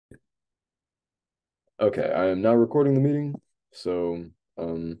Okay, I am now recording the meeting, so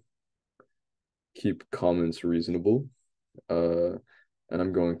keep comments reasonable. Uh, and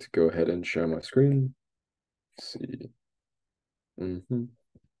I'm going to go ahead and share my screen. Let's see. Mm-hmm.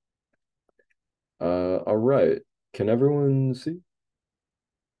 All right. Can everyone see?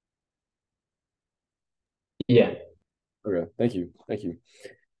 Yeah. Okay, thank you. Thank you.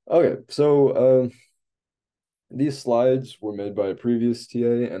 Okay, so these slides were made by a previous TA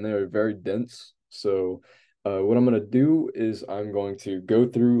and they are very dense. So what I'm going to do is I'm going to go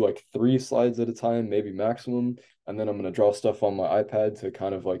through like 3 slides at a time, maybe maximum, and then I'm going to draw stuff on my iPad to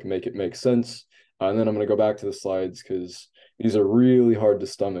kind of like make it make sense. And then I'm going to go back to the slides because these are really hard to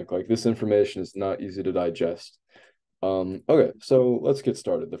stomach. Like this information is not easy to digest. Okay, so let's get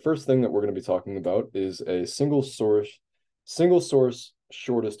started. The first thing that we're going to be talking about is a single source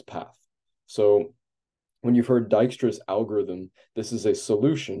shortest path. So when you've heard Dijkstra's algorithm, this is a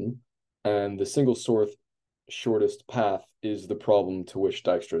solution, and the single source shortest path is the problem to which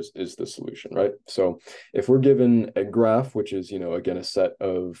Dijkstra's is the solution, right? So if we're given a graph, which is, again, a set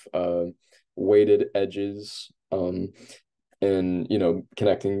of weighted edges, and,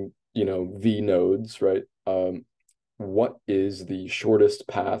 connecting, V nodes, right? What is the shortest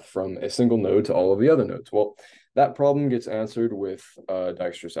path from a single node to all of the other nodes? Well, that problem gets answered with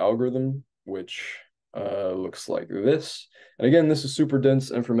Dijkstra's algorithm, which looks like this. And again, this is super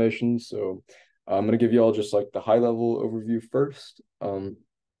dense information, so I'm going to give you all just like the high level overview first.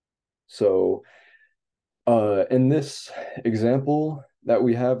 So in this example that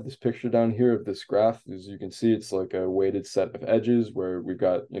we have, this picture down here of this graph, as you can see, it's like a weighted set of edges where we've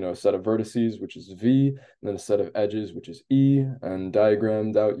got, a set of vertices, which is V, and then a set of edges, which is E, and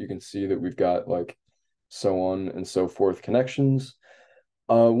diagrammed out, you can see that we've got like so on and so forth connections.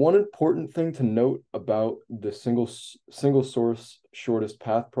 One important thing to note about the single source shortest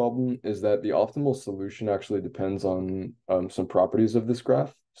path problem is that the optimal solution actually depends on some properties of this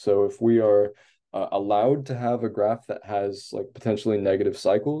graph. So if we are allowed to have a graph that has like potentially negative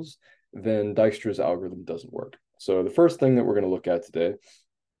cycles, then Dijkstra's algorithm doesn't work. So the first thing that we're going to look at today,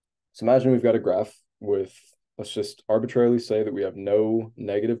 so imagine we've got a graph with, let's just arbitrarily say that we have no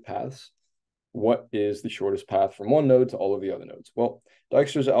negative paths. What is the shortest path from one node to all of the other nodes? Well,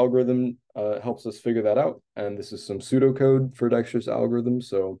 Dijkstra's algorithm helps us figure that out. And this is some pseudocode for Dijkstra's algorithm.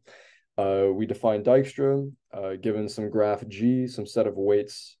 So we define Dijkstra, given some graph G, some set of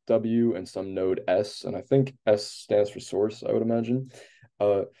weights W, and some node S. And I think S stands for source, I would imagine.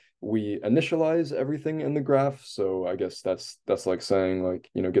 Uh, we initialize everything in the graph. So I guess that's like saying like,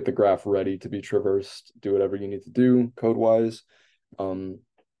 get the graph ready to be traversed, do whatever you need to do code-wise. Um,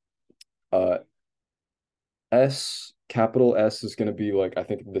 uh, capital S is going to be like, I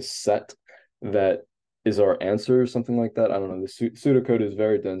think the set that is our answer or something like that. I don't know. The pseudocode is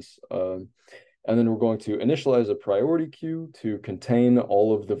very dense. And then we're going to initialize a priority queue to contain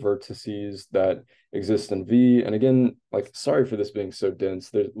all of the vertices that exist in V. And again, like, sorry for this being so dense.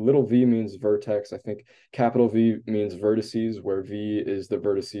 The little v means vertex. I think capital V means vertices, where V is the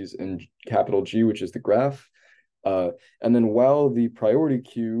vertices in capital G, which is the graph. And then while the priority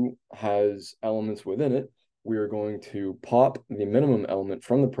queue has elements within it, we are going to pop the minimum element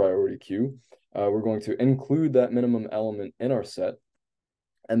from the priority queue. We're going to include that minimum element in our set.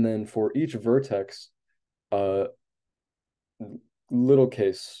 And then for each vertex, uh, little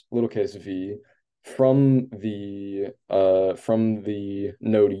case v from the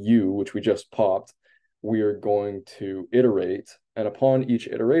node u, which we just popped, we are going to iterate, and upon each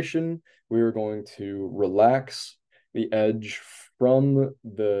iteration, we are going to relax the edge from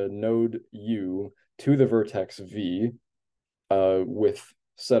the node u to the vertex v with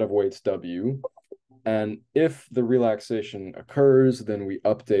set of weights w. And if the relaxation occurs, then we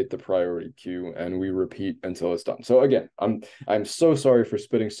update the priority queue and we repeat until it's done. So again, I'm so sorry for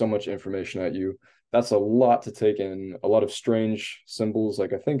spitting so much information at you. That's a lot to take in, a lot of strange symbols.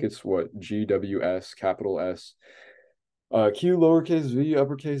 Like I think it's what GWS, capital S, Q, lowercase v,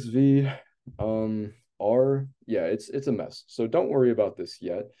 uppercase v, R. Yeah, it's a mess. So don't worry about this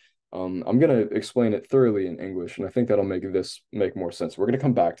yet. I'm gonna explain it thoroughly in English, and I think that'll make this make more sense. We're gonna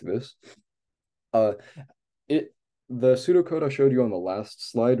come back to this. Uh, it the pseudocode I showed you on the last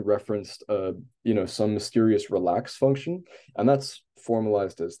slide referenced some mysterious relax function, and that's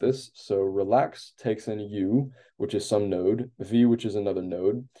formalized as this. So relax takes in u, which is some node, v, which is another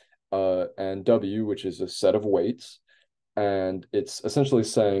node, and w, which is a set of weights. And it's essentially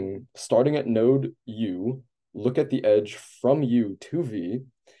saying, starting at node u, look at the edge from u to v,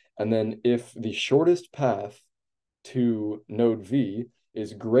 and then if the shortest path to node V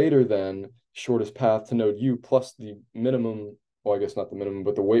is greater than shortest path to node U plus the minimum well, I guess not the minimum,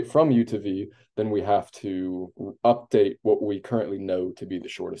 but the weight from U to V, then we have to update what we currently know to be the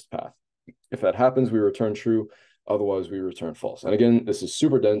shortest path. If that happens, we return true. Otherwise, we return false. And again, this is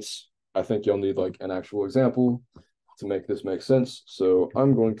super dense. I think you'll need like an actual example to make this make sense. So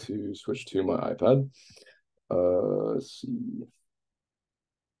I'm going to switch to my iPad. Let's see.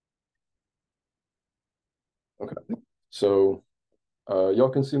 Okay. So y'all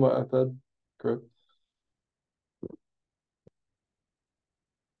can see my iPad, correct?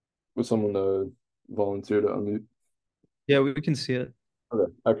 Would someone volunteer to unmute? Yeah, we can see it.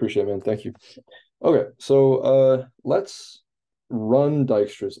 Okay, I appreciate it, man. Thank you. Okay, so let's run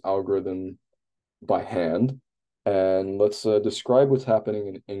Dijkstra's algorithm by hand, and let's describe what's happening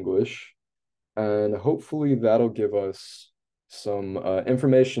in English, and hopefully that'll give us some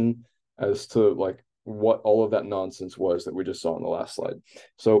information as to like what all of that nonsense was that we just saw in the last slide.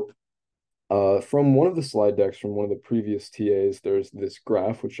 So from one of the slide decks from one of the previous TAs, there's this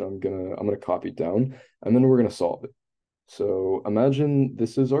graph which I'm gonna copy down, and then we're gonna solve it. So imagine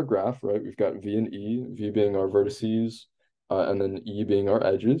this is our graph, right? We've got V and E, V being our vertices, and then E being our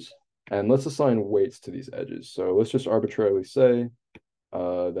edges. And let's assign weights to these edges. So let's just arbitrarily say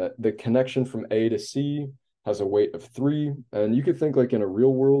that the connection from A to C has a weight of 3. And you could think like in a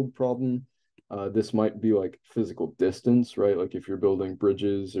real world problem, this might be like physical distance, right? Like if you're building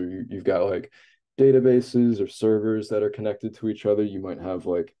bridges or you've got like databases or servers that are connected to each other, you might have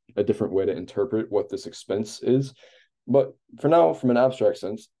like a different way to interpret what this expense is. But for now, from an abstract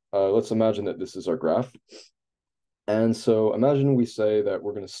sense, let's imagine that this is our graph. And so imagine we say that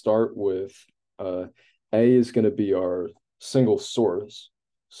we're going to start with A is going to be our single source.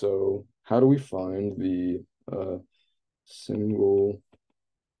 So how do we find the single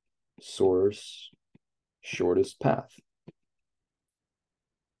source shortest path?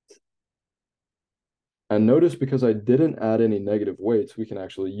 And notice because I didn't add any negative weights, we can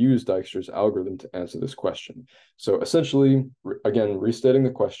actually use Dijkstra's algorithm to answer this question. So essentially, again, restating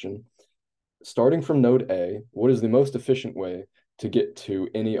the question, starting from node A, what is the most efficient way to get to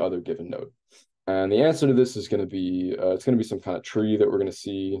any other given node? And the answer to this is going to be, it's going to be some kind of tree that we're going to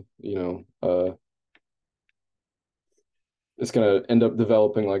see, it's going to end up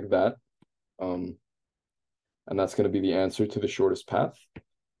developing like that. And that's going to be the answer to the shortest path.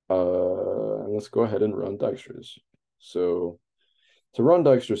 And let's go ahead and run Dijkstra's. So to run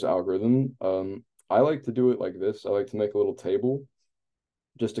Dijkstra's algorithm, I like to do it like this. I like to make a little table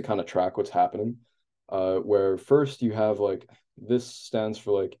just to kind of track what's happening. Where first you have like, this stands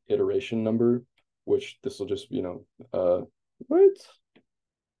for like iteration number, which this will just, what?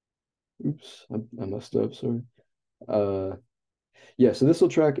 Oops, I messed up, sorry. Yeah, so this will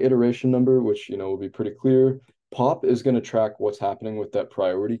track iteration number, which, will be pretty clear. Pop is going to track what's happening with that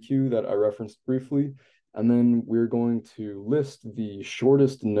priority queue that I referenced briefly. And then we're going to list the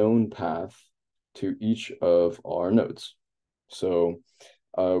shortest known path to each of our nodes. So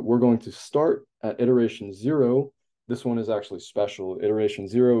we're going to start at iteration 0. This one is actually special. Iteration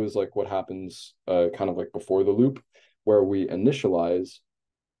 0 is like what happens kind of like before the loop, where we initialize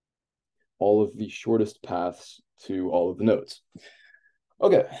all of the shortest paths to all of the nodes.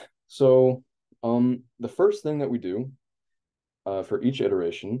 Okay, so the first thing that we do for each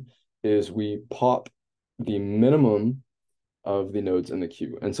iteration is we pop the minimum of the nodes in the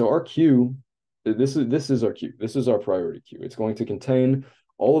queue. And so our queue, this is our queue. This is our priority queue. It's going to contain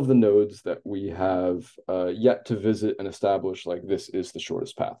all of the nodes that we have yet to visit and establish like this is the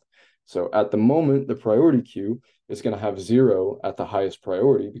shortest path. So at the moment, the priority queue is going to have 0 at the highest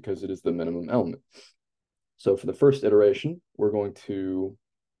priority because it is the minimum element. So for the first iteration, we're going to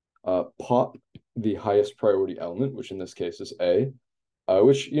pop the highest priority element, which in this case is A,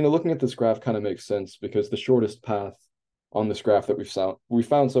 which, looking at this graph kind of makes sense because the shortest path on this graph that we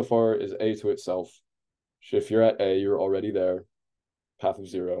found so far is A to itself. If you're at A, you're already there. Path of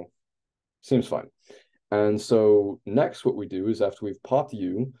 0 seems fine. And so next what we do is after we've popped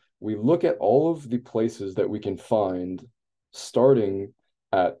U, we look at all of the places that we can find starting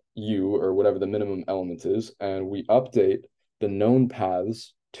at U or whatever the minimum element is, and we update the known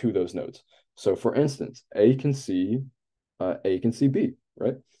paths to those nodes. So for instance, A can see B,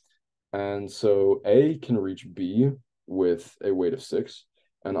 right? And so A can reach B with a weight of 6.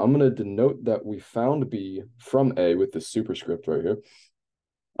 And I'm going to denote that we found B from A with this superscript right here.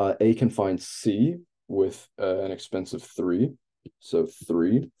 A can find C with an expense of 3. So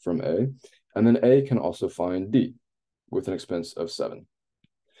 3 from A. And then A can also find D with an expense of 7,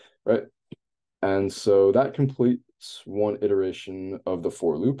 right? And so that completes one iteration of the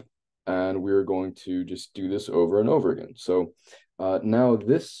for loop. And we're going to just do this over and over again. So now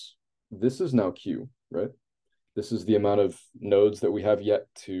this is now Q, right? This is the amount of nodes that we have yet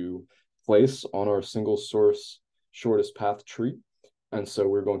to place on our single source shortest path tree. And so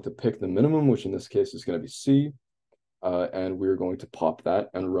we're going to pick the minimum, which in this case is going to be C, and we're going to pop that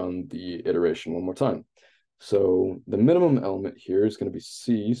and run the iteration one more time. So the minimum element here is going to be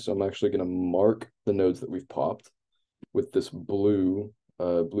C, so I'm actually going to mark the nodes that we've popped with this blue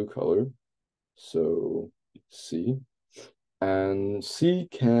color. So C, and C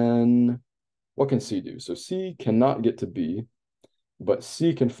can, what can C do? So C cannot get to B, but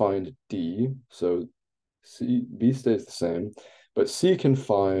C can find D. So B stays the same, but C can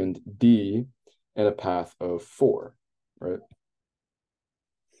find D in a path of 4, right?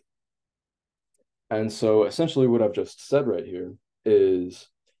 And so essentially what I've just said right here is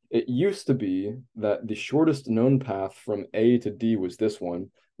it used to be that the shortest known path from A to D was this one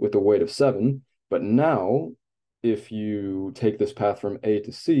with a weight of 7, but now if you take this path from A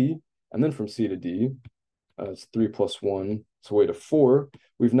to C and then from C to D, it's 3 plus 1, it's a weight of 4.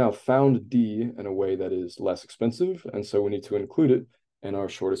 We've now found D in a way that is less expensive, and so we need to include it in our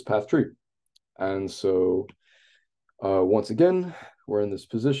shortest path tree. And so once again, we're in this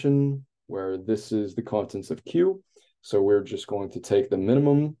position where this is the contents of Q. So we're just going to take the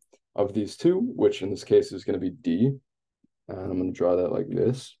minimum of these two, which in this case is going to be D. And I'm going to draw that like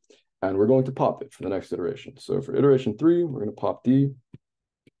this. And we're going to pop it for the next iteration. So for iteration 3, we're going to pop D.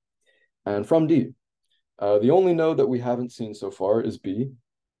 And from D, the only node that we haven't seen so far is B.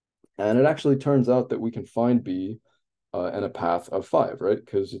 And it actually turns out that we can find B in a path of 5, right?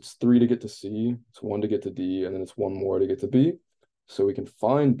 Because it's 3 to get to C, it's 1 to get to D, and then it's 1 more to get to B. So we can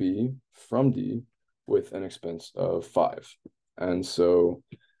find B from D with an expense of 5. And so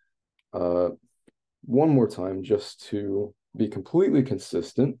one more time, just to be completely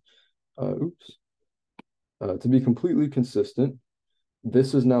consistent, to be completely consistent,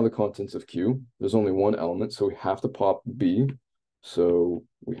 this is now the contents of Q. There's only one element, so we have to pop B. So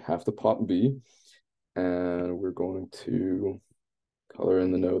we have to pop B, and we're going to color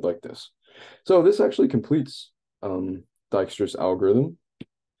in the node like this. So this actually completes Dijkstra's algorithm.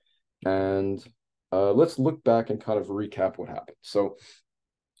 And let's look back and kind of recap what happened. So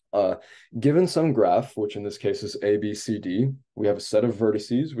given some graph, which in this case is A, B, C, D, we have a set of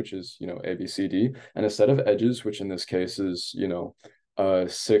vertices, which is, A, B, C, D, and a set of edges, which in this case is,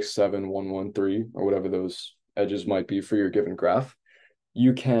 6, 7, 1, 1, 3, or whatever those edges might be for your given graph.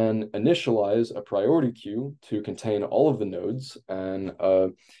 You can initialize a priority queue to contain all of the nodes, and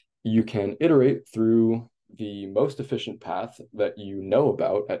you can iterate through the most efficient path that you know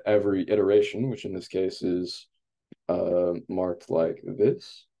about at every iteration, which in this case is marked like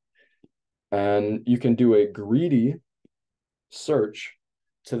this. And you can do a greedy search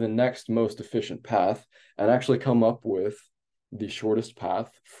to the next most efficient path and actually come up with the shortest path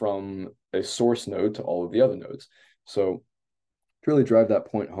from a source node to all of the other nodes. So to really drive that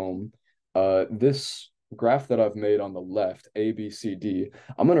point home, this graph that I've made on the left, A, B, C, D,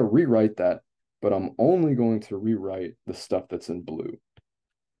 I'm going to rewrite that, but I'm only going to rewrite the stuff that's in blue.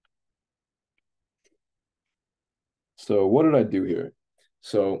 So what did I do here?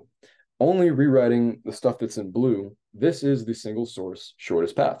 So only rewriting the stuff that's in blue, this is the single source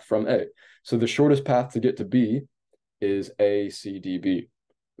shortest path from A. So the shortest path to get to B is A, C, D, B.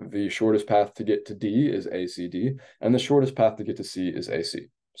 The shortest path to get to D is A, C, D, and the shortest path to get to C is A, C.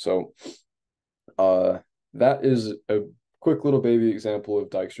 So that is a quick little baby example of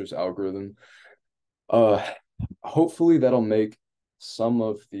Dijkstra's algorithm. Hopefully that'll make some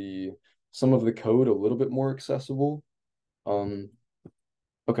of the code a little bit more accessible.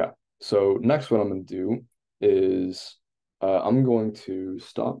 Okay, so next what I'm going to do is I'm going to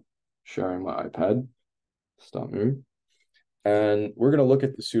stop sharing my iPad, stop mirror, and we're going to look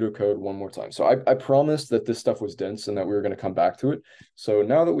at the pseudocode one more time. So I promised that this stuff was dense and that we were going to come back to it. So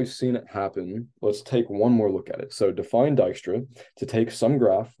now that we've seen it happen, let's take one more look at it. So define Dijkstra to take some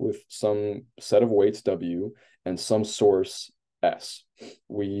graph with some set of weights W and some source S.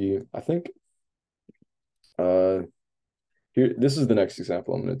 I think, here, this is the next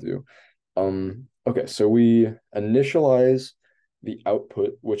example I'm going to do. Okay, so we initialize the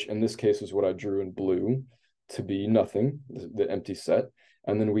output, which in this case is what I drew in blue, to be nothing, the empty set.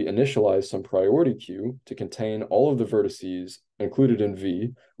 And then we initialize some priority queue to contain all of the vertices included in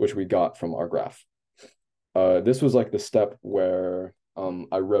V, which we got from our graph. This was like the step where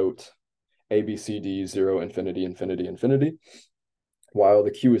I wrote A, B, C, D, 0, infinity, infinity, infinity. While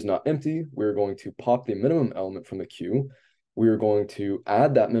the queue is not empty, we're going to pop the minimum element from the queue. We are going to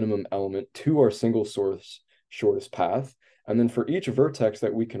add that minimum element to our single source shortest path. And then for each vertex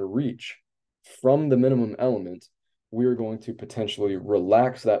that we can reach from the minimum element, we are going to potentially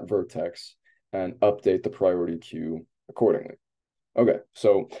relax that vertex and update the priority queue accordingly. Okay,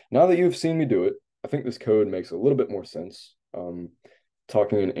 so now that you've seen me do it, I think this code makes a little bit more sense,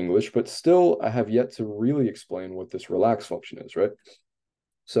 talking in English, but still I have yet to really explain what this relax function is, right?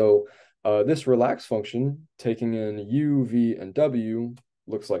 So this relax function, taking in u, v, and w,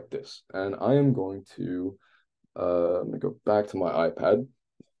 looks like this. And I am going to, let me go back to my iPad.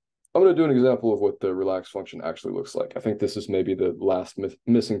 I'm going to do an example of what the relax function actually looks like. I think this is maybe the last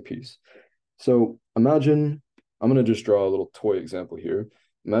missing piece. So imagine, I'm going to just draw a little toy example here.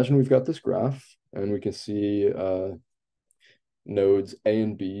 Imagine we've got this graph and we can see nodes A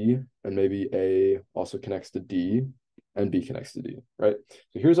and B, and maybe A also connects to D and B connects to D, right?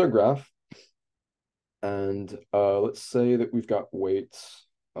 So here's our graph. And let's say that we've got weights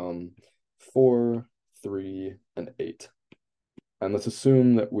 4, 3, and 8. And let's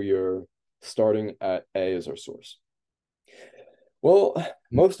assume that we are starting at A as our source. Well,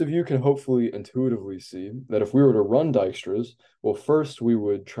 most of you can hopefully intuitively see that if we were to run Dijkstra's, well, first we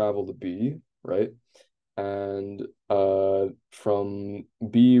would travel to B, right? And from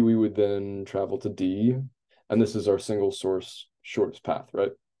B, we would then travel to D. And this is our single source shortest path,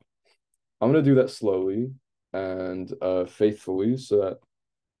 right? I'm going to do that slowly and faithfully so that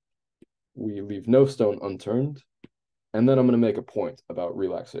we leave no stone unturned. And then I'm going to make a point about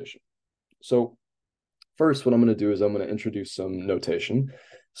relaxation. So first, what I'm going to do is I'm going to introduce some notation.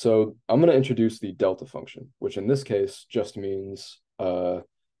 So I'm going to introduce the delta function, which in this case just means, let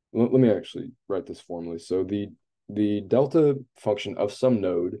me actually write this formally. So the delta function of some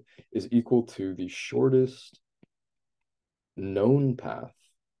node is equal to the shortest known path.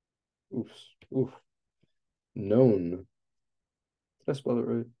 Oof. Known. Did I spell it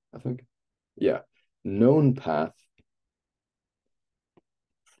right? I think. Yeah. Known path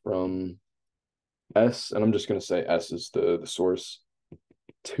from S, and I'm just going to say S is the source,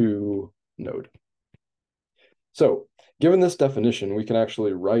 to node. So given this definition, we can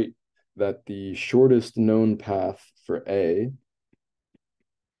actually write that the shortest known path for A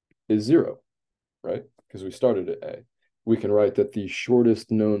is 0, right? Because we started at A. We can write that the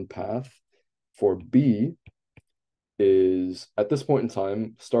shortest known path for B is, at this point in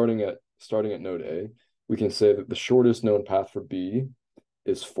time, starting at node A, we can say that the shortest known path for B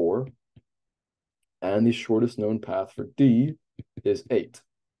is 4, and the shortest known path for D is 8,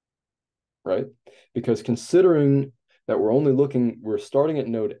 right? Because considering that we're starting at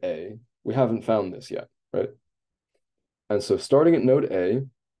node A, we haven't found this yet, right? And so starting at node A,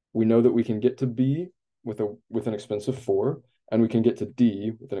 we know that we can get to B with an expense of 4, and we can get to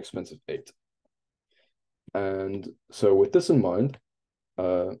D with an expense of 8. And so with this in mind,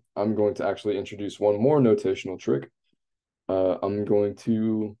 I'm going to actually introduce one more notational trick. I'm going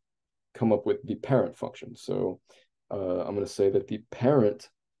to come up with the parent function. So I'm going to say that the parent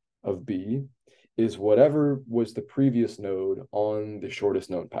of B is whatever was the previous node on the shortest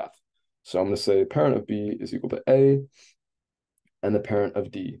known path. So I'm going to say parent of B is equal to A, and the parent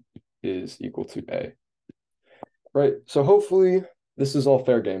of D is equal to A. Right, so hopefully this is all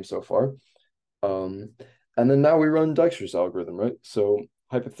fair game so far. And then now we run Dijkstra's algorithm, right? So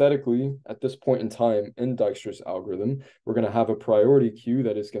hypothetically, at this point in time in Dijkstra's algorithm, we're going to have a priority queue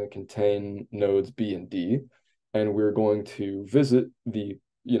that is going to contain nodes B and D, and we're going to visit the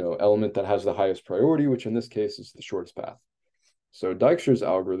element that has the highest priority, which in this case is the shortest path. So Dijkstra's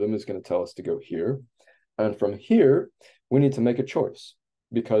algorithm is going to tell us to go here, and from here we need to make a choice,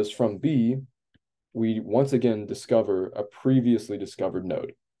 because from B we once again discover a previously discovered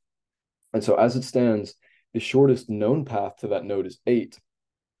node. And so as it stands, the shortest known path to that node is 8.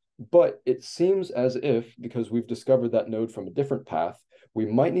 But it seems as if, because we've discovered that node from a different path, we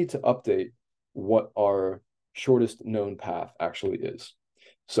might need to update what our shortest known path actually is.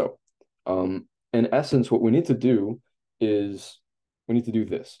 So in essence, what we need to do is we need to do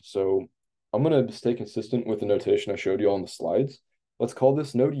this. So I'm going to stay consistent with the notation I showed you on the slides. Let's call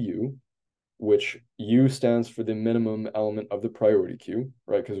this node U, which U stands for the minimum element of the priority queue,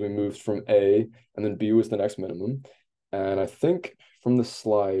 right? Because we moved from A and then B was the next minimum. And I think from the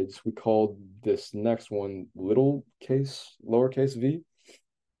slides, we called this next one lowercase v.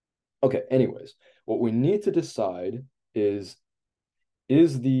 Okay, anyways, what we need to decide is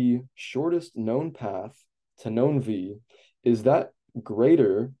the shortest known path to known v, is that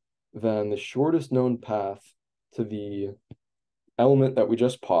greater than the shortest known path to the element that we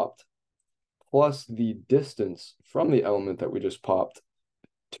just popped, plus the distance from the element that we just popped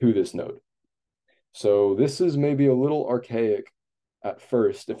to this node. So this is maybe a little archaic at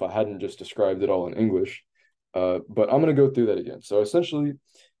first if I hadn't just described it all in English, but I'm going to go through that again. So essentially,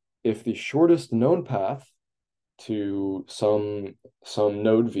 if the shortest known path to some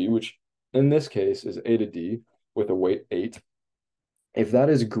node v, which in this case is a to d with a weight 8, if that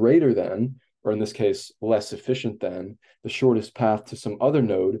is greater than, or in this case, less efficient than, the shortest path to some other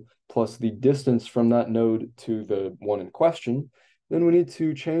node plus the distance from that node to the one in question, then we need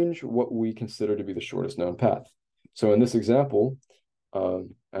to change what we consider to be the shortest known path. So in this example,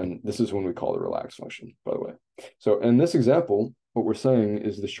 and this is when we call the relax function, by the way. So in this example, what we're saying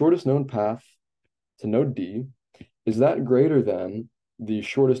is the shortest known path to node D, is that greater than the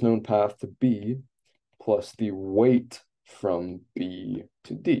shortest known path to B plus the weight from B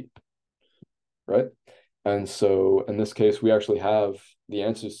to D, right? And so in this case, we actually have the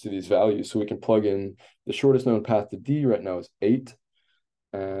answers to these values. So we can plug in the shortest known path to D right now is 8.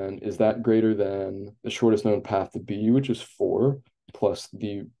 And is that greater than the shortest known path to B, which is 4, plus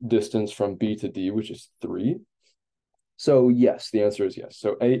the distance from B to D, which is 3? So yes, the answer is yes.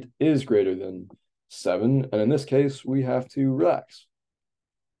 So 8 is greater than 7. And in this case, we have to relax.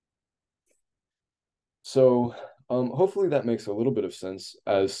 So hopefully that makes a little bit of sense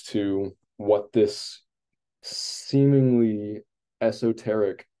as to what this seemingly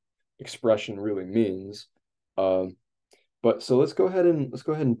esoteric expression really means. But so let's go ahead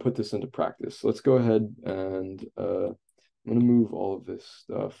and put this into practice. Let's go ahead and I'm gonna move all of this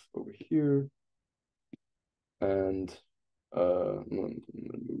stuff over here, and I'm gonna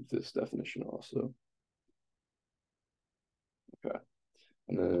move this definition also. Okay,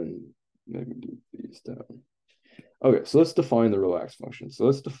 and then maybe move these down. Okay, so let's define the relax function. So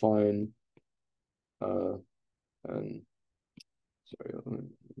let's define and sorry, let me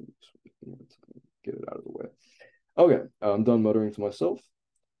get it out of the way. Okay, I'm done muttering to myself.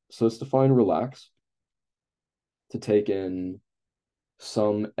 So let's define relax to take in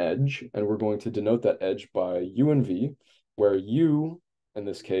some edge, and we're going to denote that edge by u and v, where u, in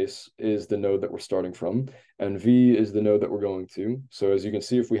this case, is the node that we're starting from, and v is the node that we're going to. So as you can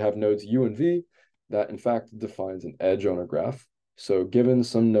see, if we have nodes u and v, that in fact defines an edge on our graph. So given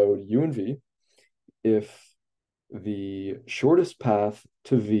some node u and v, if the shortest path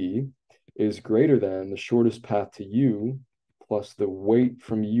to v is greater than the shortest path to u plus the weight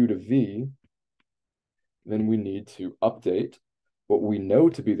from u to v, then we need to update what we know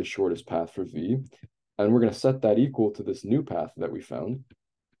to be the shortest path for v, and we're going to set that equal to this new path that we found.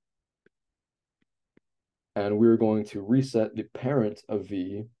 And we're going to reset the parent of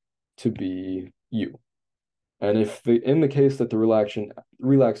v to be u. And if in the case that the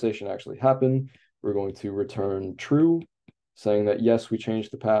relaxation actually happened, we're going to return true, saying that yes, we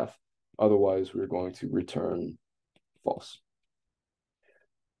changed the path. Otherwise, we're going to return false.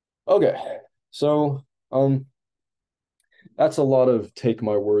 Okay, so that's a lot of take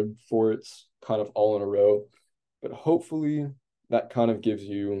my word for it's kind of all in a row, but hopefully that kind of gives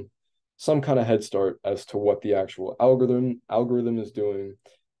you some kind of head start as to what the actual algorithm is doing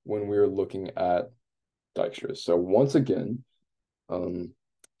when we're looking at Dijkstra. So once again,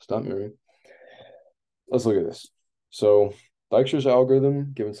 stop mirroring. Let's look at this. So Dijkstra's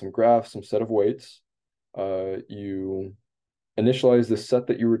algorithm, given some graphs, some set of weights, you initialize this set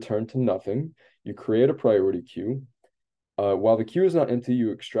that you return to nothing. You create a priority queue. While the queue is not empty,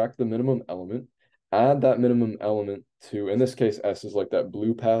 you extract the minimum element, add that minimum element to, in this case, S is like that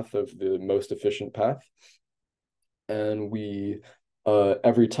blue path of the most efficient path. And we,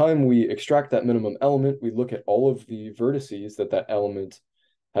 every time we extract that minimum element, we look at all of the vertices that that element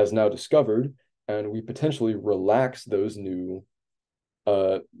has now discovered, and we potentially relax those new,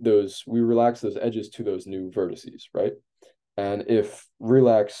 we relax those edges to those new vertices, right? And if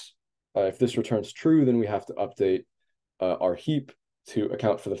this returns true, then we have to update our heap to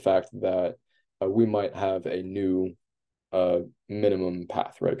account for the fact that we might have a new minimum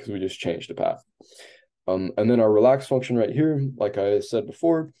path, right? Because we just changed the path. And then our relax function right here, like I said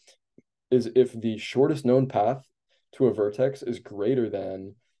before, is if the shortest known path to a vertex is greater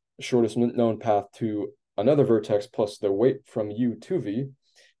than the shortest known path to another vertex plus the weight from u to v,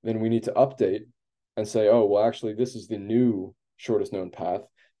 then we need to update and say, oh, well, actually, this is the new shortest known path.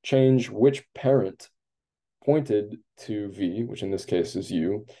 Change which parent pointed to v, which in this case is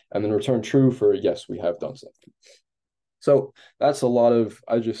u, and then return true for yes, we have done something. So that's a lot of,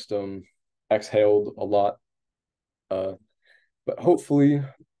 I just exhaled a lot, but hopefully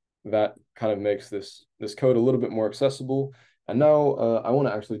that kind of makes this code a little bit more accessible. And now I want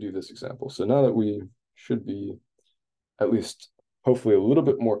to actually do this example. So now that we should be at least hopefully a little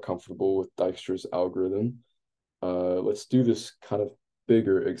bit more comfortable with Dijkstra's algorithm, let's do this kind of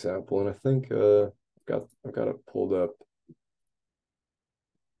bigger example. And I think I've got it pulled up.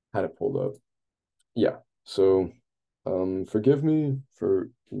 Had it pulled up. Yeah. So forgive me for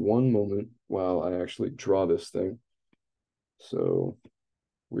one moment while I actually draw this thing. So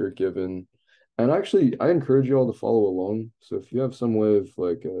we're given, and actually, I encourage you all to follow along. So if you have some way of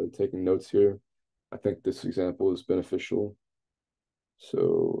like taking notes here, I think this example is beneficial.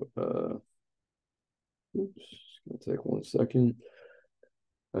 So, oops, gonna take 1 second.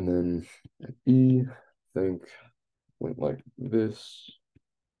 And then at E, I think went like this.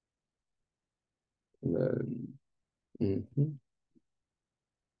 And then,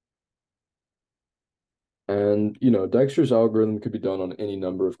 And you know, Dijkstra's algorithm could be done on any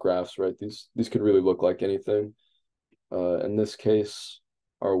number of graphs, right? These could really look like anything. In this case,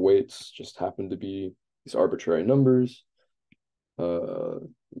 our weights just happen to be these arbitrary numbers. 4,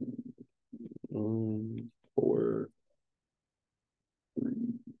 3,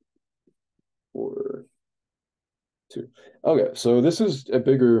 4, 2. Okay, so this is a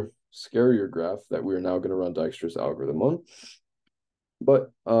bigger, scarier graph that we are now going to run Dijkstra's algorithm on.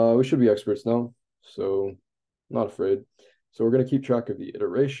 But we should be experts now, so not afraid. So we're going to keep track of the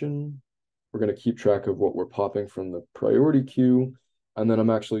iteration. We're going to keep track of what we're popping from the priority queue. And then I'm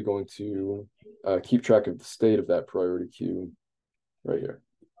actually going to keep track of the state of that priority queue right here.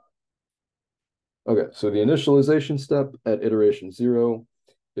 Okay, so the initialization step at iteration 0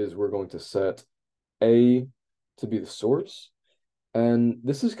 is we're going to set A to be the source. And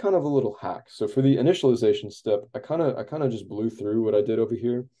this is kind of a little hack. So for the initialization step, I kind of just blew through what I did over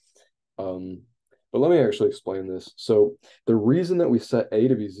here. But let me actually explain this. So the reason that we set A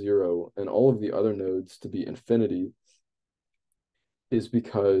to be 0 and all of the other nodes to be infinity is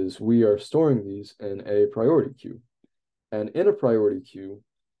because we are storing these in a priority queue. And in a priority queue,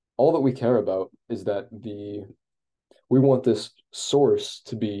 all that we care about is that we want this source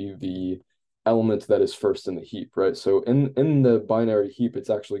to be the element that is first in the heap, right? So in the binary heap, it's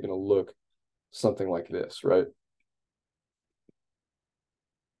actually going to look something like this, right?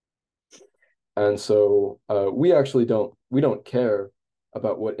 And so we actually don't care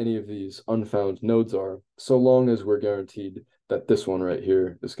about what any of these unfound nodes are, so long as we're guaranteed that this one right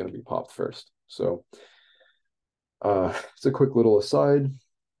here is going to be popped first. So it's a quick little aside.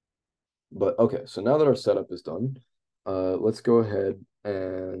 But okay, so now that our setup is done, let's go ahead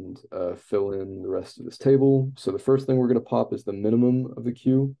and fill in the rest of this table. So the first thing we're going to pop is the minimum of the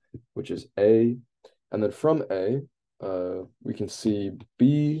queue, which is A. And then from A, we can see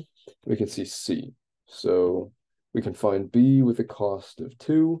B, we can see C. So we can find B with a cost of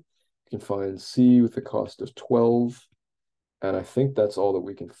 2, we can find C with a cost of 12, and I think that's all that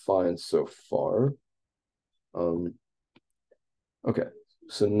we can find so far. Okay,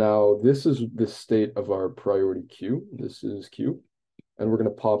 so now this is the state of our priority queue. This is Q, and we're going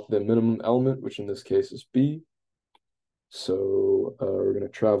to pop the minimum element, which in this case is B. So we're going to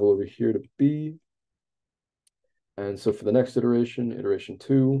travel over here to B. And so for the next iteration, iteration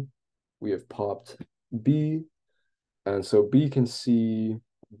 2, we have popped B. And so B can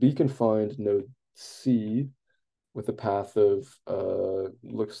find node C with a path of,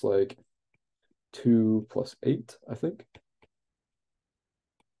 looks like 2 plus 8, I think.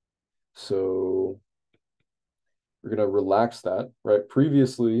 So we're going to relax that, right?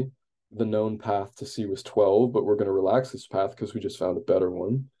 Previously, the known path to C was 12, but we're going to relax this path because we just found a better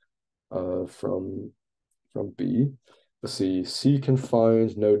one from B. Let's see, C can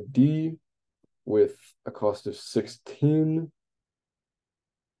find node D with a cost of 16.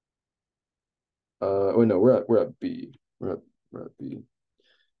 Oh no, we're at B. We're at B.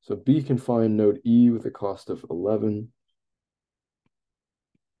 So B can find node E with a cost of 11.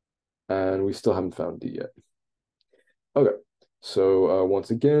 And we still haven't found D yet. Okay, so once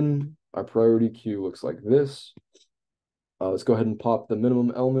again, our priority queue looks like this. Let's go ahead and pop the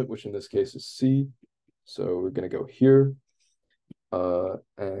minimum element, which in this case is C. So we're going to go here.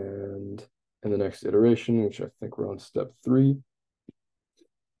 And in the next iteration, which I think we're on step 3,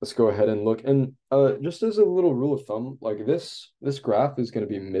 let's go ahead and look. And just as a little rule of thumb, like this graph is going to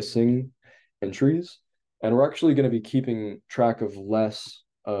be missing entries, and we're actually going to be keeping track of less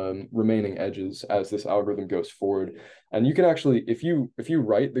remaining edges as this algorithm goes forward. And you can actually, if you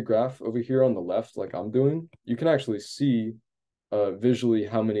write the graph over here on the left, like I'm doing, you can actually see visually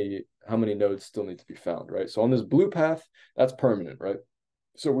how many nodes still need to be found, right? So on this blue path, that's permanent, right?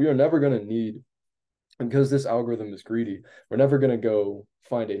 So we are never going to need, and because this algorithm is greedy, we're never going to go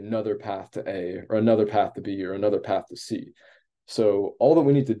find another path to A or another path to B or another path to C. So all that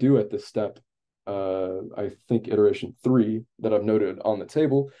we need to do at this step, I think iteration 3 that I've noted on the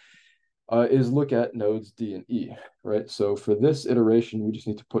table, is look at nodes D and E, right? So for this iteration, we just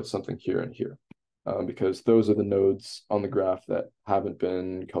need to put something here and here, because those are the nodes on the graph that haven't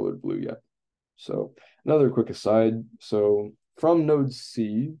been colored blue yet. So another quick aside, so from node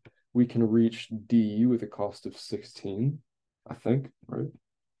C, we can reach D with a cost of 16, I think, right?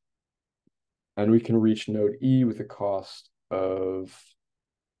 and we can reach node E with a cost of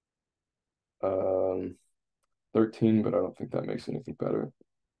 13, but I don't think that makes anything better.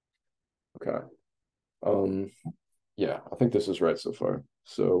 Okay. Yeah, I think this is right so far.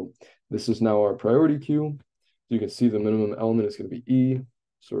 So this is now our priority queue. You can see the minimum element is going to be E.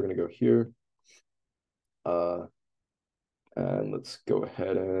 So we're going to go here. And let's go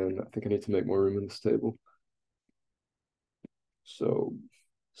ahead and I think I need to make more room in this table. So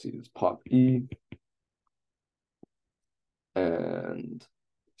see this pop E. And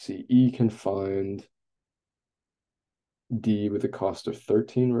see E can find D with a cost of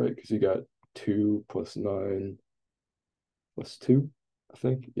 13, right? Because you got 2 plus 9 plus 2, I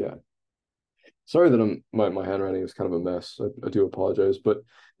think. Yeah. Sorry that my handwriting is kind of a mess. I do apologize, but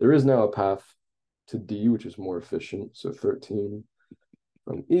there is now a path to D, which is more efficient. So 13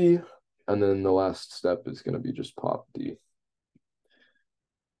 from E, and then the last step is going to be just pop D.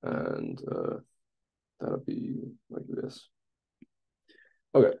 And that'll be like this.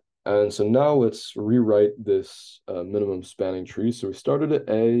 Okay, and so now let's rewrite this minimum spanning tree. So we started at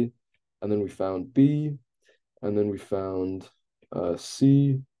A, and then we found B, and then we found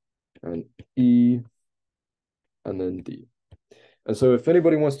C, and E, and then D. And so if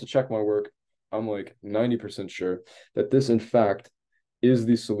anybody wants to check my work, I'm like 90% sure that this, in fact, is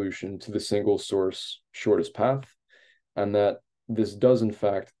the solution to the single source shortest path, and that this does, in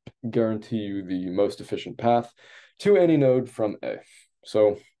fact, guarantee you the most efficient path to any node from A.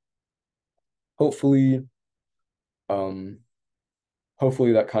 So hopefully,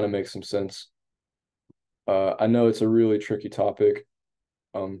 hopefully that kind of makes some sense. I know it's a really tricky topic.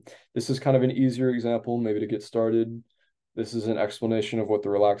 This is kind of an easier example, maybe to get started. This is an explanation of what the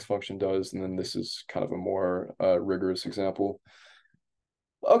relax function does, and then this is kind of a more rigorous example.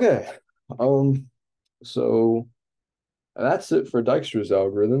 Okay, so that's it for Dijkstra's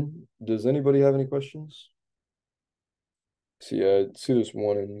algorithm. Does anybody have any questions? See, see there's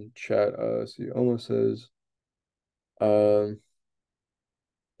one in chat. See, almost says, oh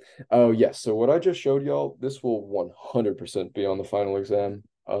yes. So what I just showed y'all, this will 100% be on the final exam.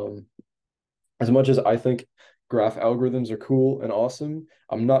 As much as I think graph algorithms are cool and awesome,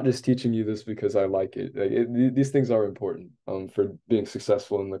 I'm not just teaching you this because I like it. These things are important for being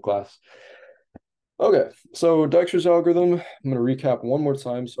successful in the class. Okay, so Dijkstra's algorithm, I'm going to recap one more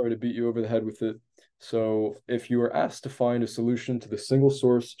time. Sorry to beat you over the head with it. So if you are asked to find a solution to the single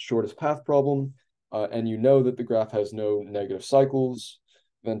source shortest path problem, and you know that the graph has no negative cycles,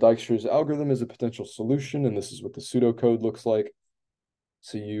 then Dijkstra's algorithm is a potential solution, and this is what the pseudocode looks like.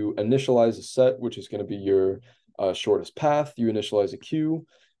 So you initialize a set, which is going to be your shortest path. You initialize a queue,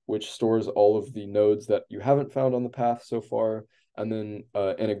 which stores all of the nodes that you haven't found on the path so far. And then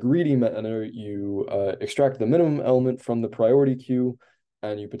in a greedy manner, you extract the minimum element from the priority queue,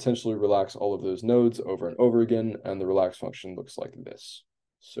 and you potentially relax all of those nodes over and over again. And the relax function looks like this.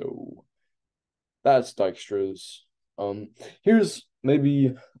 So that's Dijkstra's. Here's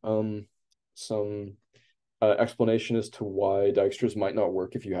maybe some explanation as to why Dijkstra's might not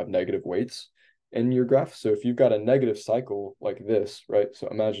work if you have negative weights in your graph. So if you've got a negative cycle like this, right? So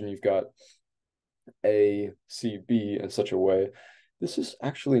imagine you've got A, C, B in such a way. This is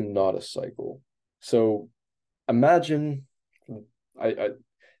actually not a cycle. So imagine, I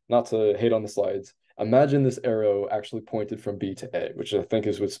not to hate on the slides, imagine this arrow actually pointed from B to A, which I think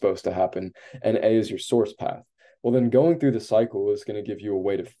is what's supposed to happen, and A is your source path. Well, then going through the cycle is going to give you a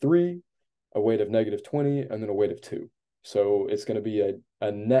weight of 3, a weight of negative 20, and then a weight of 2. So it's going to be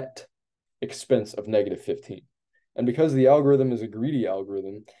a net expense of negative 15. And because the algorithm is a greedy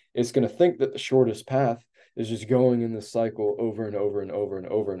algorithm, it's going to think that the shortest path is just going in this cycle over and over and over and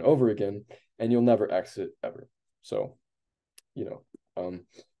over and over again, and you'll never exit ever. So,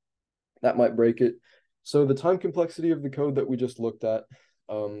 that might break it. So the time complexity of the code that we just looked at,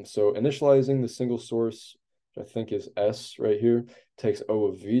 so initializing the single source, which I think is S right here, takes O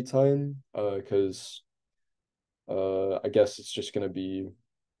of V time, because I guess it's just going to be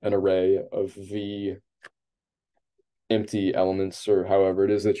an array of V empty elements, or however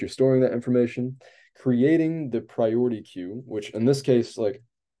it is that you're storing that information, creating the priority queue, which in this case, like,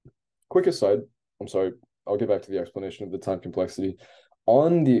 quick aside, I'm sorry, I'll get back to the explanation of the time complexity.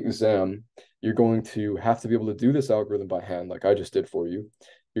 On the exam, you're going to have to be able to do this algorithm by hand, like I just did for you.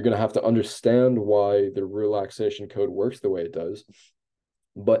 You're going to have to understand why the relaxation code works the way it does.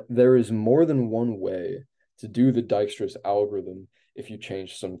 But there is more than one way to do the Dijkstra's algorithm if you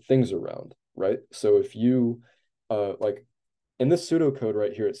change some things around, right? So if you, like in this pseudocode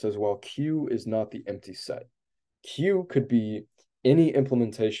right here, it says, well, Q is not the empty set. Q could be any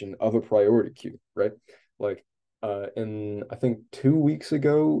implementation of a priority queue, right? Like In I think 2 weeks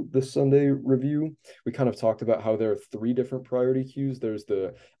ago, the Sunday review, we kind of talked about how there are three different priority queues. There's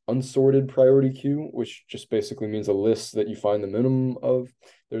the unsorted priority queue, which just basically means a list that you find the minimum of.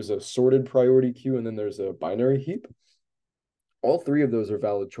 There's a sorted priority queue, and then there's a binary heap. All three of those are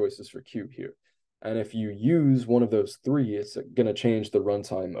valid choices for queue here. And if you use one of those three, it's going to change the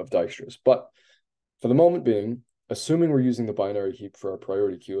runtime of Dijkstra's. But for the moment being, assuming we're using the binary heap for our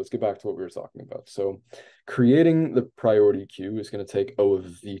priority queue, let's get back to what we were talking about. So creating the priority queue is going to take O of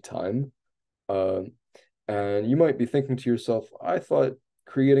V time. And you might be thinking to yourself, I thought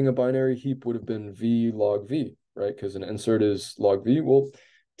creating a binary heap would have been V log V, right? Because an insert is log V. Well,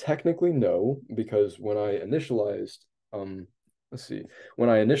 technically no, because when I initialized, let's see, when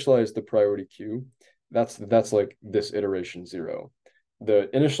I initialized the priority queue, that's like this iteration 0.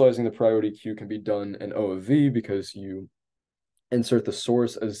 The initializing the priority queue can be done in O of V because you insert the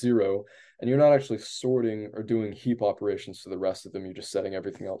source as 0, and you're not actually sorting or doing heap operations to the rest of them. You're just setting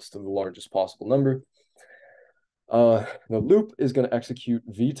everything else to the largest possible number. The loop is going to execute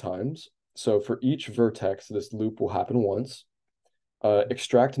V times. So for each vertex, this loop will happen once.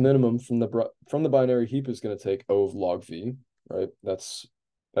 Extract minimum from the binary heap is going to take O of log V, right? That's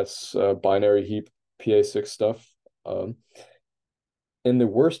binary heap PA6 stuff. In the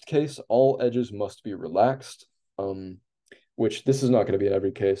worst case, all edges must be relaxed, which this is not going to be in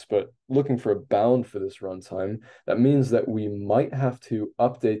every case, but looking for a bound for this runtime, that means that we might have to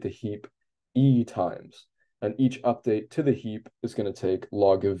update the heap E times, and each update to the heap is going to take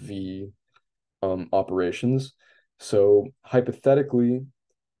log of V operations. So hypothetically,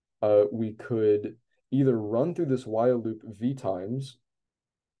 we could either run through this while loop V times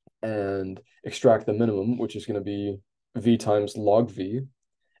and extract the minimum, which is going to be V times log V,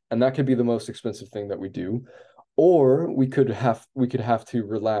 and that could be the most expensive thing that we do. Or we could have to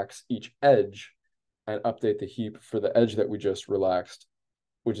relax each edge and update the heap for the edge that we just relaxed,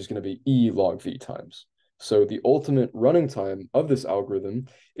 which is going to be E log V times. So the ultimate running time of this algorithm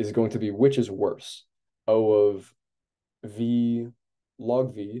is going to be which is worse, O of V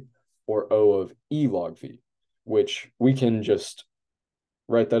log V or O of E log V, which we can just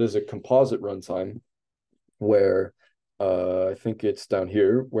write that as a composite runtime where I think it's down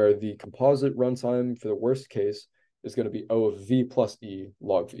here, where the composite runtime for the worst case is going to be O of V plus E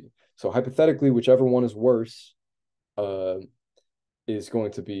log V. So hypothetically, whichever one is worse is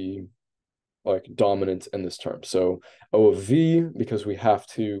going to be like dominant in this term. So O of V, because we have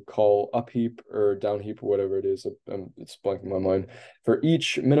to call up heap or down heap or whatever it is, it's blanking my mind, for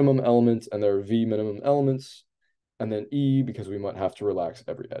each minimum element, and there are V minimum elements, and then E because we might have to relax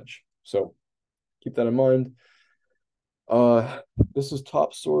every edge. So keep that in mind. This is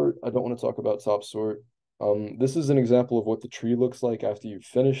top sort. I don't want to talk about top sort. This is an example of what the tree looks like after you've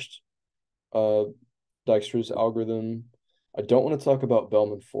finished Dijkstra's algorithm. I don't want to talk about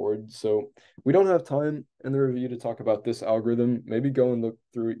Bellman-Ford, so we don't have time in the review to talk about this algorithm. Maybe go and look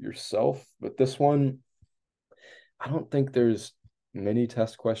through it yourself, but this one, I don't think there's many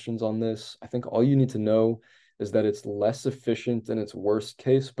test questions on this. I think all you need to know is that it's less efficient in its worst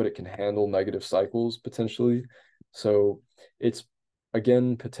case, but it can handle negative cycles potentially. So it's,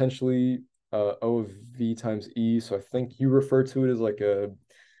 again, potentially O of V times E. So I think you refer to it as like a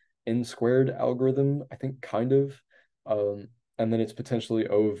n squared algorithm, I think, kind of. And then it's potentially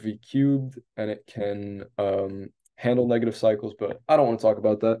O of V cubed, and it can handle negative cycles, but I don't want to talk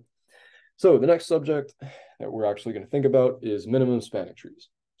about that. So the next subject that we're actually going to think about is minimum spanning trees.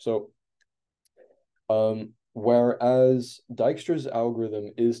 So whereas Dijkstra's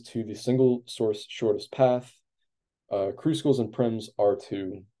algorithm is to the single source shortest path, Kruskal's and Prim's are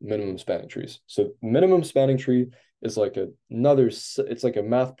to minimum spanning trees. So minimum spanning tree is like it's like a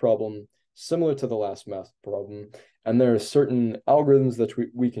math problem similar to the last math problem. And there are certain algorithms that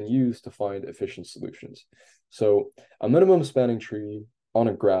we can use to find efficient solutions. So a minimum spanning tree on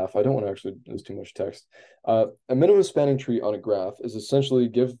a graph, I don't want to actually use too much text. A minimum spanning tree on a graph is essentially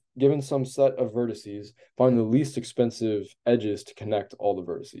given some set of vertices, find the least expensive edges to connect all the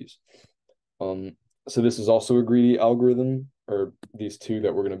vertices. So this is also a greedy algorithm, or these two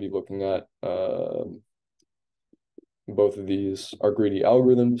that we're going to be looking at. Both of these are greedy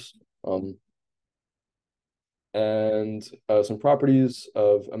algorithms. And some properties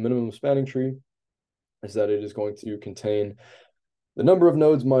of a minimum spanning tree is that it is going to contain the number of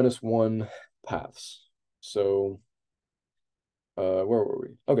nodes minus 1 paths. So where were we?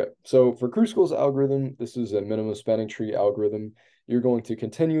 Okay, so for Kruskal's algorithm, this is a minimum spanning tree algorithm. You're going to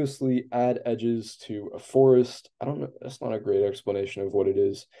continuously add edges to a forest. I don't know, that's not a great explanation of what it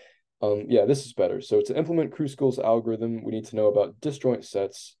is. Yeah, this is better. So to implement Kruskal's algorithm, we need to know about disjoint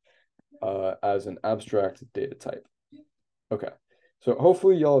sets. as an abstract data type. Okay, so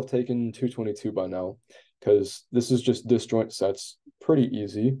hopefully y'all have taken 222 by now, because this is just disjoint sets, pretty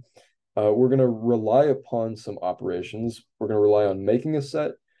easy. We're going to rely upon some operations. We're going to rely on making a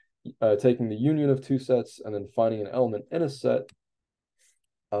set, taking the union of two sets, and then finding an element in a set.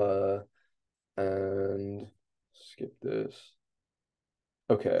 And skip this.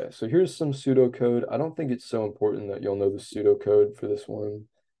 Okay, so here's some pseudocode. I don't think it's so important that you'll know the pseudocode for this one.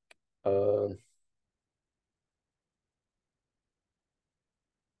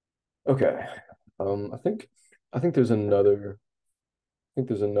 Okay. I think there's another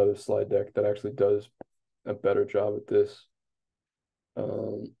slide deck that actually does a better job at this.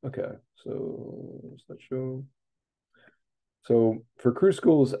 Okay, so what's that show? So for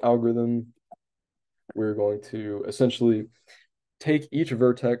Kruskal's algorithm, we're going to essentially take each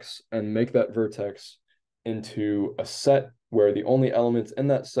vertex and make that vertex into a set where the only element in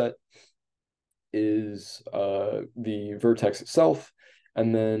that set is the vertex itself.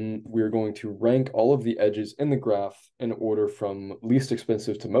 And then we're going to rank all of the edges in the graph in order from least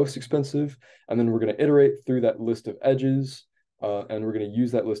expensive to most expensive. And then we're going to iterate through that list of edges. And we're going to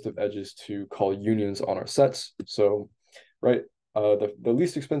use that list of edges to call unions on our sets. So, right, the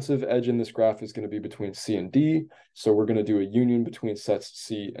least expensive edge in this graph is going to be between C and D. So we're going to do a union between sets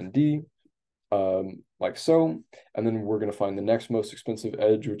C and D, like so. And then we're going to find the next most expensive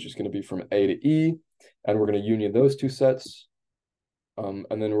edge, which is going to be from A to E. And we're going to union those two sets. And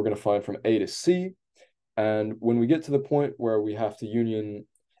then we're going to find from A to C. And when we get to the point where we have to union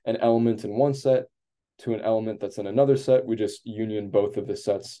an element in one set to an element that's in another set, we just union both of the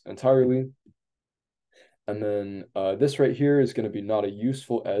sets entirely. And then this right here is going to be not a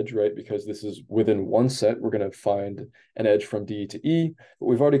useful edge, right? Because this is within one set. We're going to find an edge from D to E, but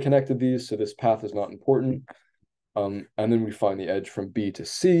we've already connected these, so this path is not important. And then we find the edge from B to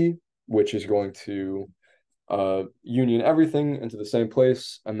C, which is going to union everything into the same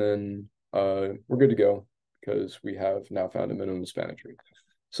place, and then we're good to go because we have now found a minimum spanning tree.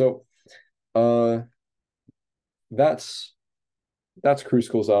 So that's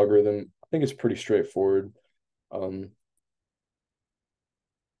Kruskal's algorithm. I think it's pretty straightforward.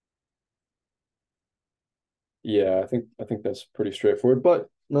 Yeah, I think that's pretty straightforward, but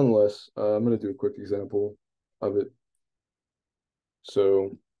nonetheless, I'm going to do a quick example of it.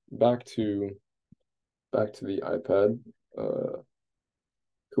 So back to the iPad.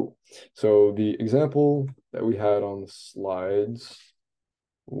 Cool. So the example that we had on the slides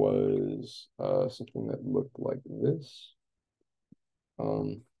was something that looked like this.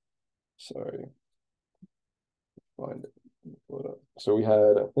 Sorry, find it. Pull it up. So we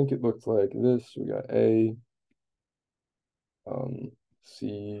had, I think it looked like this. We got A,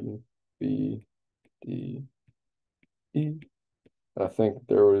 C, B, D, E. And I think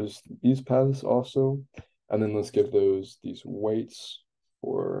there was these paths also. And then let's give those these weights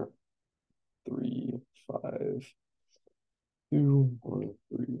for 3, 5, 2, 1,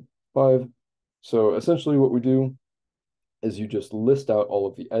 3, 5. So essentially what we do is you just list out all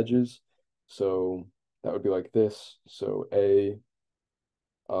of the edges. So that would be like this. So A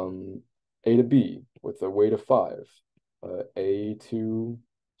to B with a weight of 5, A to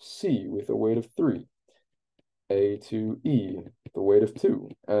C with a weight of 3, A to E with a weight of 2.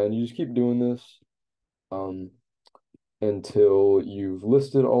 And you just keep doing this until you've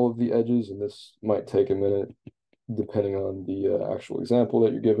listed all of the edges, and this might take a minute depending on the actual example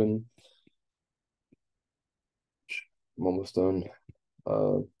that you're given. I'm almost done.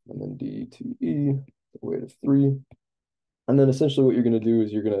 And then D to E, the weight of 3. And then essentially what you're going to do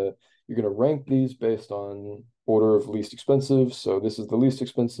is you're going to rank these based on order of least expensive. So this is the least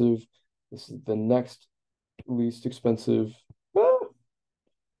expensive. This is the next least expensive.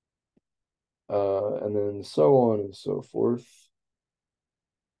 And then so on and so forth.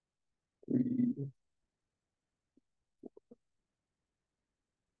 3,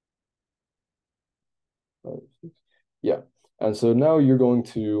 5, 6. Yeah. And so now you're going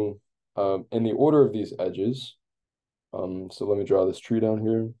to, in the order of these edges, so let me draw this tree down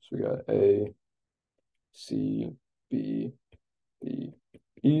here. So we got A, C, B, D,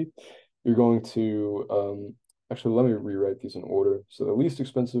 E. You're going to, actually, let me rewrite these in order. So the least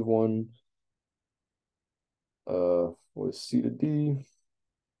expensive one was C to D.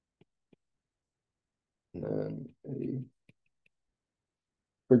 And then A.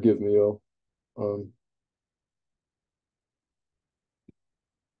 Forgive me, y'all.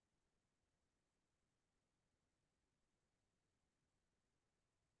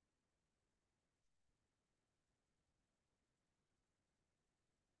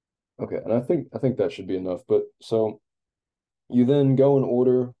 Okay, and I think that should be enough. But so you then go in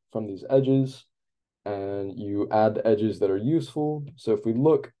order from these edges, and you add the edges that are useful. So if we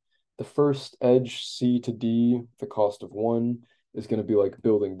look, the first edge, C to D, the cost of 1, is going to be like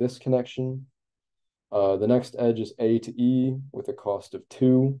building this connection. The next edge is A to E with a cost of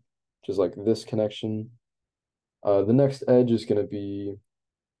 2, which is like this connection. The next edge is going to be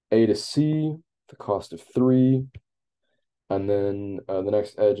A to C, the cost of 3. And then the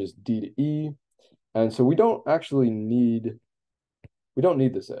next edge is D to E. And so we don't need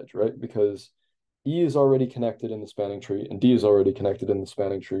this edge, right? Because E is already connected in the spanning tree and D is already connected in the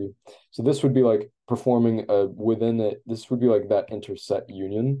spanning tree. So this would be like performing within it. This would be like that interset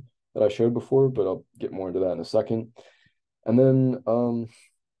union that I showed before, but I'll get more into that in a second. And then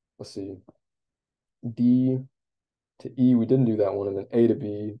let's see, D to E, we didn't do that one, and then A to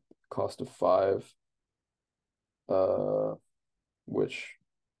B, cost of 5, which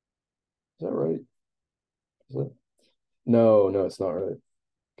is that right? Is that? No, it's not right.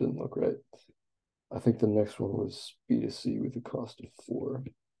 Didn't look right. I think the next one was B to C with a cost of 4.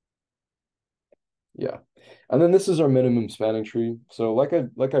 Yeah. And then this is our minimum spanning tree. So like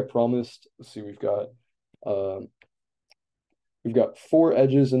I promised, let's see, we've got 4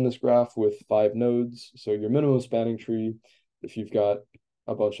 edges in this graph with 5 nodes. So your minimum spanning tree, if you've got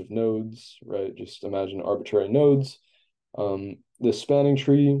a bunch of nodes, right? Just imagine arbitrary nodes. This spanning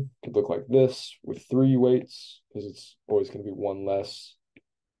tree could look like this with 3 weights, because it's always going to be 1 less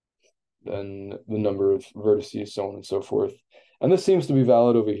than the number of vertices, so on and so forth. And this seems to be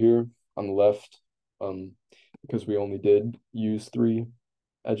valid over here on the left, because we only did use 3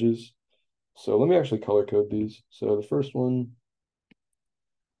 edges. So let me actually color code these. So the first one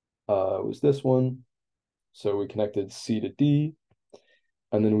was this one. So we connected C to D,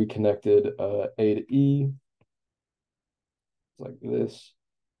 and then we connected A to E, like this,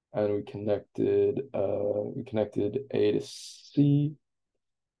 and we connected A to C.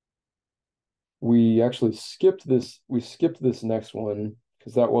 We actually skipped this. We skipped this next one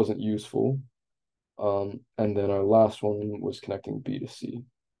because that wasn't useful. And then our last one was connecting B to C.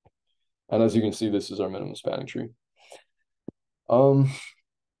 And as you can see, this is our minimum spanning tree.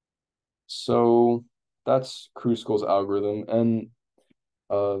 So that's Kruskal's algorithm. And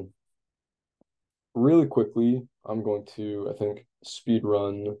really quickly, I'm going to, I think, speed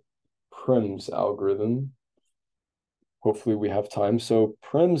run Prim's algorithm. Hopefully we have time. So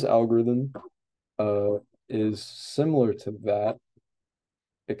Prim's algorithm is similar to that,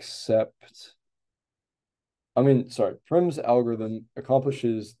 except, Prim's algorithm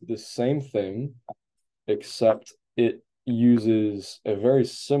accomplishes the same thing, except it uses a very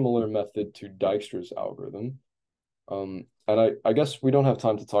similar method to Dijkstra's algorithm. And I guess we don't have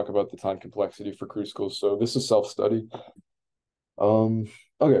time to talk about the time complexity for Kruskal, so this is self-study.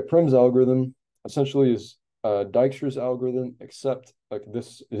 Okay, Prim's algorithm essentially is Dijkstra's algorithm, except like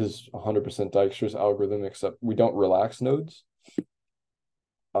this is 100% Dijkstra's algorithm, except we don't relax nodes.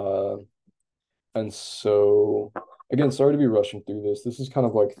 And so again, sorry to be rushing through this. This is kind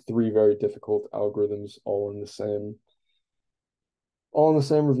of like 3 very difficult algorithms all in the same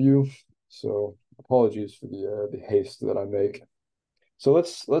review. So apologies for the haste that I make. So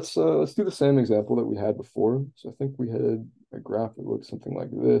let's do the same example that we had before. So I think we had a graph that looked something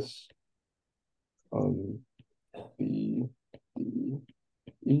like this. B, D,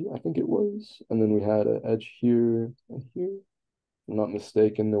 E, I think it was. And then we had an edge here and here. If I'm not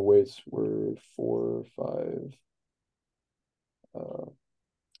mistaken, the weights were 4, 5,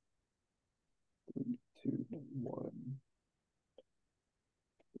 3, 2, 1,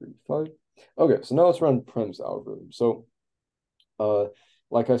 3, 5. Okay, so now let's run Prim's algorithm. So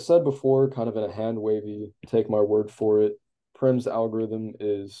like I said before, kind of in a hand wavy, take my word for it, Prim's algorithm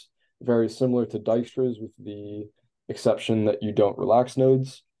is very similar to Dijkstra's with the exception that you don't relax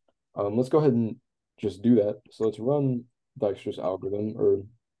nodes. Let's go ahead and just do that. So let's run Dijkstra's algorithm or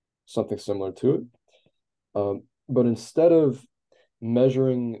something similar to it. But instead of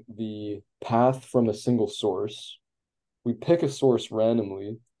measuring the path from a single source, we pick a source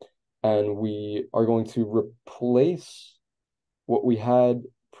randomly and we are going to replace what we had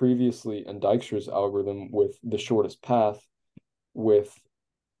previously in Dijkstra's algorithm with the shortest path with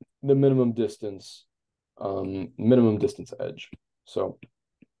the minimum distance edge. So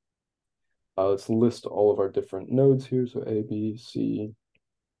let's list all of our different nodes here. So A, B, C,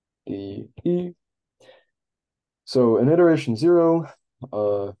 D, E. So in iteration 0,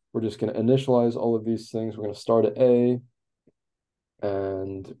 we're just going to initialize all of these things. We're going to start at A,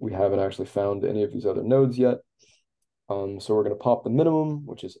 and we haven't actually found any of these other nodes yet. So we're going to pop the minimum,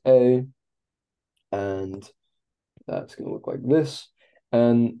 which is A, and that's going to look like this.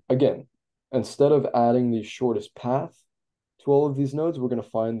 And again, instead of adding the shortest path to all of these nodes, we're going to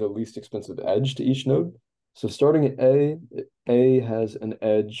find the least expensive edge to each node. So starting at A has an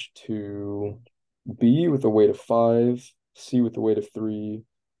edge to B with a weight of 5, C with a weight of 3,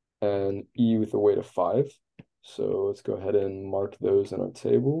 and E with a weight of 5. So let's go ahead and mark those in our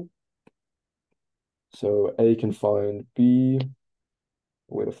table. So A can find B,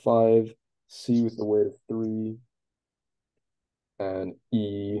 weight of 5, C with a weight of 3, and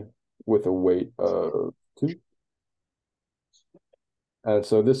E with a weight of 2. And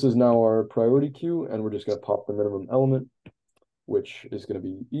so this is now our priority queue, and we're just going to pop the minimum element, which is going to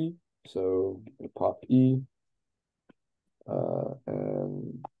be E. So I'm going to pop E,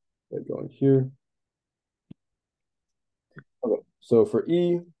 and get going here. Okay, so for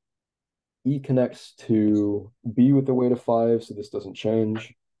E connects to B with a weight of 5, so this doesn't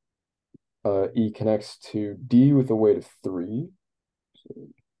change. E connects to D with a weight of 3.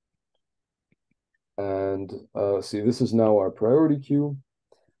 And see, this is now our priority queue.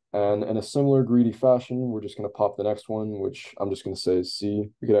 And in a similar greedy fashion, we're just going to pop the next one, which I'm just going to say is C.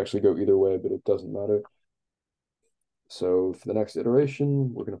 We could actually go either way, but it doesn't matter. So for the next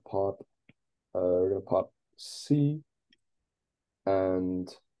iteration, we're going to pop C, and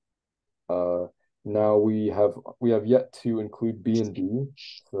now we have yet to include B and D.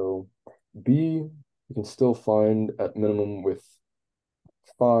 So B we can still find at minimum with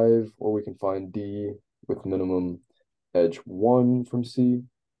 5, or we can find D with minimum edge 1 from C.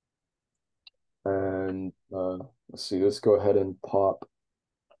 And let's see, let's go ahead and pop,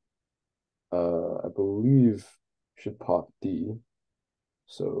 I believe should pop D.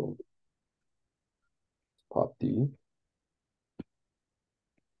 So pop D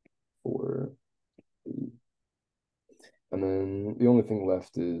for B. And then the only thing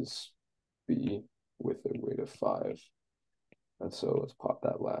left is B with a weight of 5. And so let's pop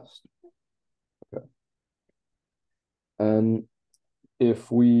that last. Okay. And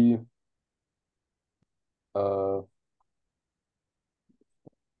if we oh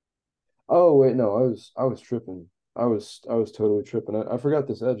wait, no, I was tripping. I was totally tripping. I forgot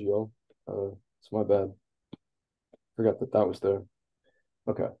this edge, y'all. It's my bad. Forgot that that was there.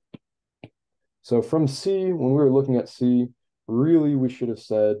 Okay. So from C, when we were looking at C, really we should have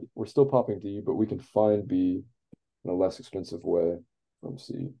said we're still popping D, but we can find B in a less expensive way from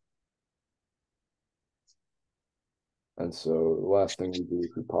C. And so the last thing we do is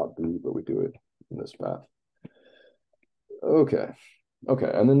we pop B, but we do it in this path. Okay.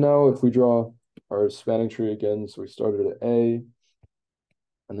 Okay, and then now if we draw our spanning tree again, so we started at A,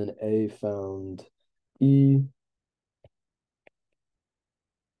 and then A found E,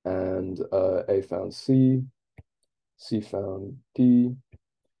 and A found C, C found D,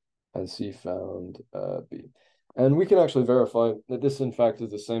 and C found B. And we can actually verify that this, in fact,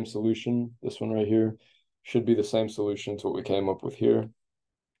 is the same solution. This one right here should be the same solution to what we came up with here.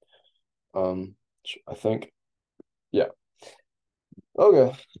 I think, yeah.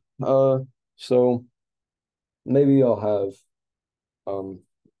 Okay, so maybe I'll have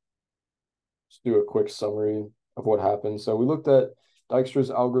just do a quick summary of what happened. So we looked at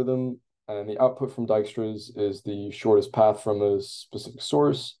Dijkstra's algorithm, and the output from Dijkstra's is the shortest path from a specific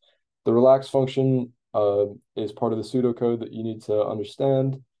source. The relax function is part of the pseudocode that you need to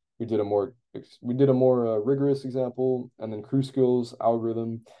understand. We did a more rigorous example, and then Kruskal's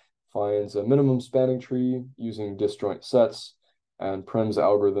algorithm finds a minimum spanning tree using disjoint sets, and Prim's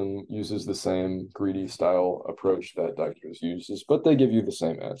algorithm uses the same greedy style approach that Dijkstra's uses, but they give you the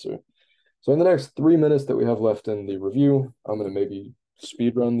same answer. So in the next 3 minutes that we have left in the review, I'm going to maybe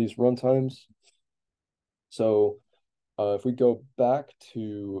speed run these run times. So if we go back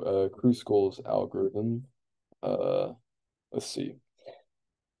to Kruskal's algorithm, let's see.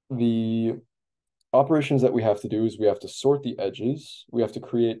 The operations that we have to do is we have to sort the edges. We have to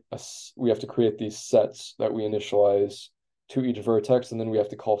create these sets that we initialize to each vertex, and then we have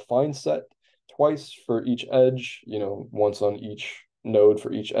to call find set twice for each edge, once on each node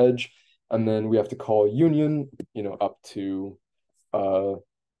for each edge. And then we have to call union, up to log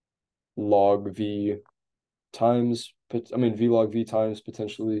v times, v log v times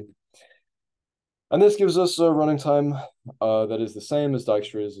potentially. And this gives us a running time that is the same as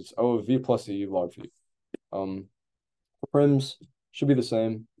Dijkstra's. It's O of v plus e log v. For Prims should be the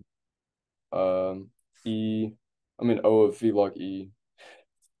same. O of v log e.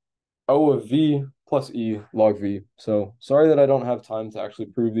 O of v plus e log v. So sorry that I don't have time to actually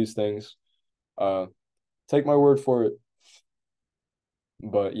prove these things. Take my word for it.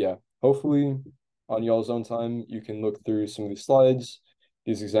 But yeah, hopefully on y'all's own time, you can look through some of these slides,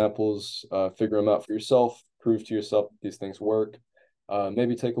 these examples, figure them out for yourself, prove to yourself that these things work.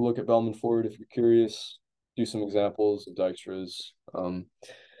 Maybe take a look at Bellman Ford if you're curious. do some examples of Dijkstra's.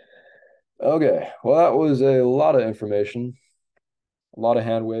 Okay, well, that was a lot of information, a lot of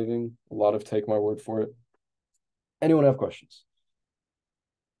hand waving, a lot of take my word for it. Anyone have questions?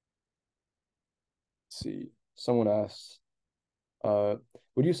 Let's see. Someone asked,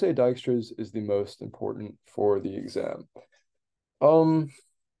 would you say Dijkstra's is the most important for the exam?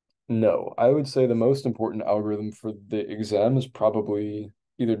 No, I would say the most important algorithm for the exam is probably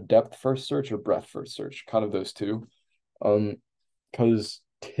either depth first search or breadth first search, kind of those two. Because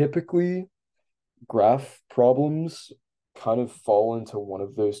typically graph problems kind of fall into one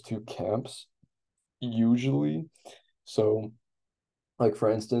of those two camps, usually. So, like for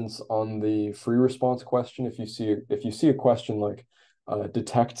instance, on the free response question, if you see a question like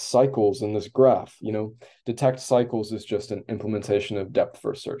detect cycles in this graph, detect cycles is just an implementation of depth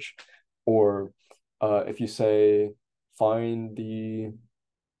first search. Or if you say find the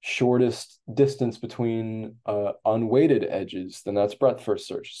shortest distance between unweighted edges, then that's breadth first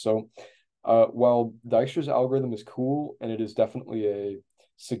search. So while Dijkstra's algorithm is cool and it is definitely a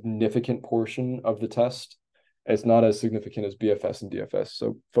significant portion of the test, it's not as significant as BFS and DFS.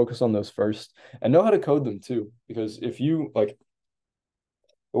 So focus on those first and know how to code them too. Because if you like,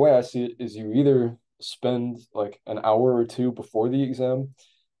 the way I see it is you either spend like an hour or two before the exam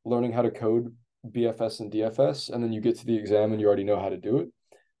learning how to code BFS and DFS, and then you get to the exam and you already know how to do it,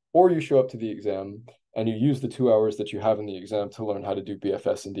 or you show up to the exam and you use the 2 hours that you have in the exam to learn how to do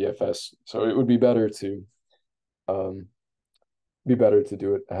BFS and DFS. So it would um, be better to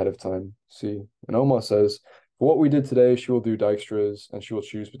do it ahead of time. See, and Oma says, for what we did today, she will do Dijkstra's and she will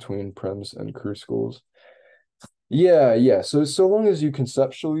choose between Prims and Kruskals. Yeah. So long as you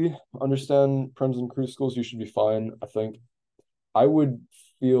conceptually understand Prims and Kruskals, you should be fine. I think I would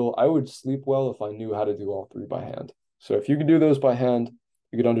sleep well if I knew how to do all three by hand. So if you could do those by hand,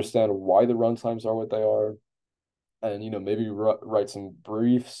 you could understand why the runtimes are what they are, and maybe write some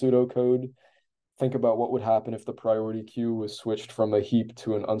brief pseudocode. Think about what would happen if the priority queue was switched from a heap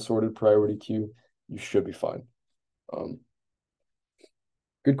to an unsorted priority queue. You should be fine. Um,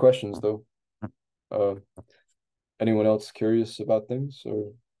 Good questions though. Uh, Anyone else curious about things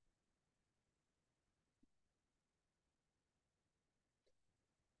or?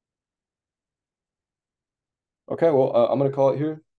 Okay, well, I'm gonna call it here.